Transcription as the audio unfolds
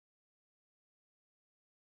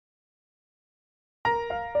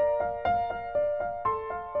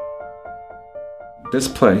This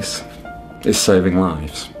place is saving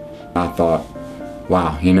lives. I thought,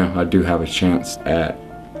 wow, I do have a chance at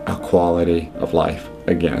a quality of life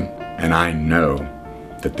again. And I know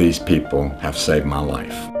that these people have saved my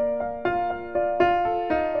life.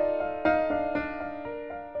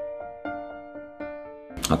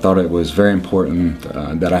 I thought it was very important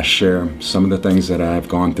that I share some of the things that I've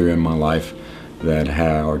gone through in my life that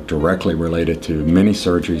are directly related to many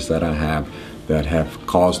surgeries that I have that have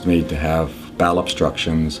caused me to have bowel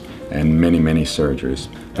obstructions and many, many surgeries.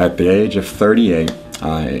 At the age of 38,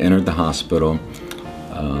 I entered the hospital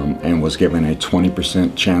and was given a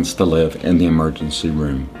 20% chance to live in the emergency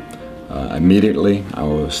room. Immediately, I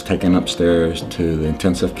was taken upstairs to the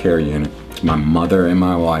intensive care unit. My mother and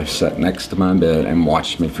my wife sat next to my bed and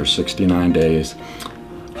watched me for 69 days,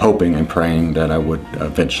 hoping and praying that I would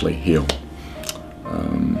eventually heal.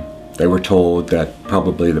 They were told that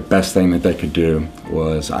probably the best thing that they could do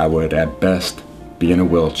was I would at best be in a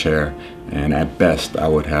wheelchair, and at best I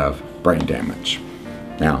would have brain damage.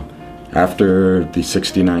 Now, after the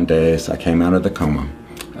 69 days, I came out of the coma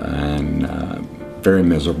and very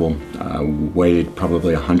miserable. I weighed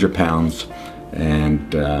probably 100 pounds,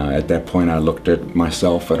 and at that point I looked at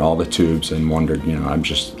myself, at all the tubes, and wondered,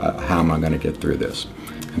 how am I going to get through this?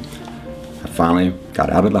 I finally got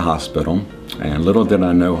out of the hospital, and little did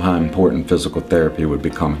I know how important physical therapy would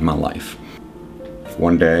become in my life.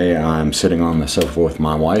 One day I'm sitting on the sofa with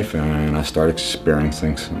my wife, and I started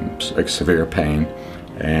experiencing some severe pain,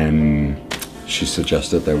 and she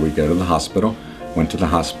suggested that we go to the hospital. Went to the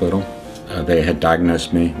hospital. They had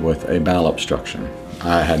diagnosed me with a bowel obstruction.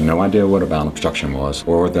 I had no idea what a bowel obstruction was,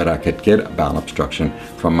 or that I could get a bowel obstruction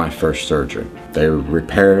from my first surgery. They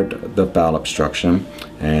repaired the bowel obstruction,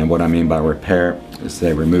 and what I mean by repair is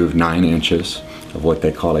they removed 9 inches of what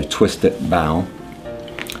they call a twisted bowel,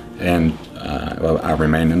 and I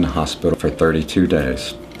remained in the hospital for 32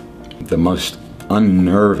 days. The most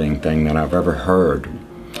unnerving thing that I've ever heard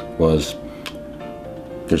was,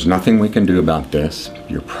 there's nothing we can do about this.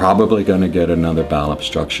 You're probably going to get another bowel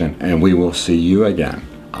obstruction, and we will see you again.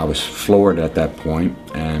 I was floored at that point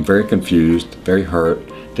and very confused, very hurt,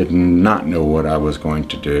 did not know what I was going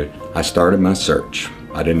to do. I started my search.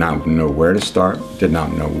 I did not know where to start, did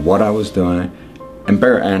not know what I was doing,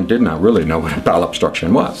 and did not really know what a bowel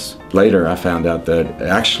obstruction was. Later I found out that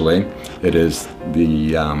actually it is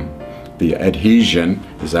the adhesion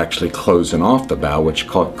is actually closing off the bowel, which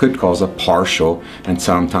could cause a partial and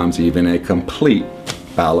sometimes even a complete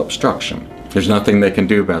bowel obstruction. There's nothing they can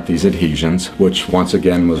do about these adhesions, which once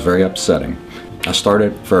again was very upsetting. I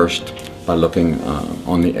started first by looking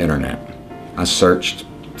on the internet. I searched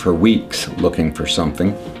for weeks looking for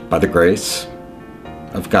something. By the grace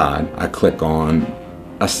of God, I click on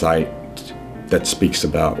a site that speaks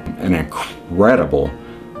about an incredible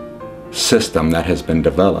system that has been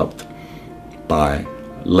developed by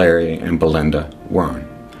Larry and Belinda Wern.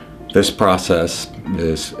 This process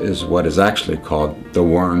is what is actually called the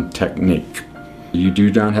Wern technique. You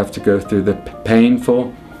do not have to go through the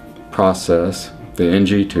painful process, the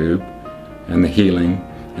NG tube, and the healing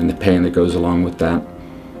and the pain that goes along with that.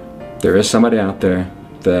 There is somebody out there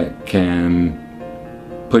that can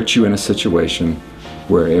put you in a situation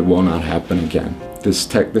where it will not happen again. This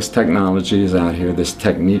technology is out here, this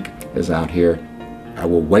technique is out here. I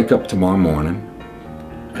will wake up tomorrow morning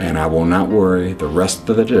and I will not worry the rest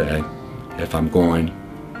of the day if I'm going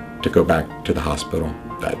to go back to the hospital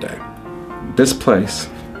that day. This place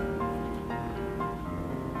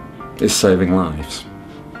is saving lives.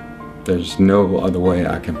 There's no other way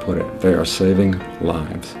I can put it. They are saving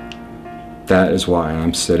lives. That is why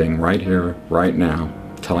I'm sitting right here, right now,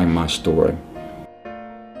 telling my story.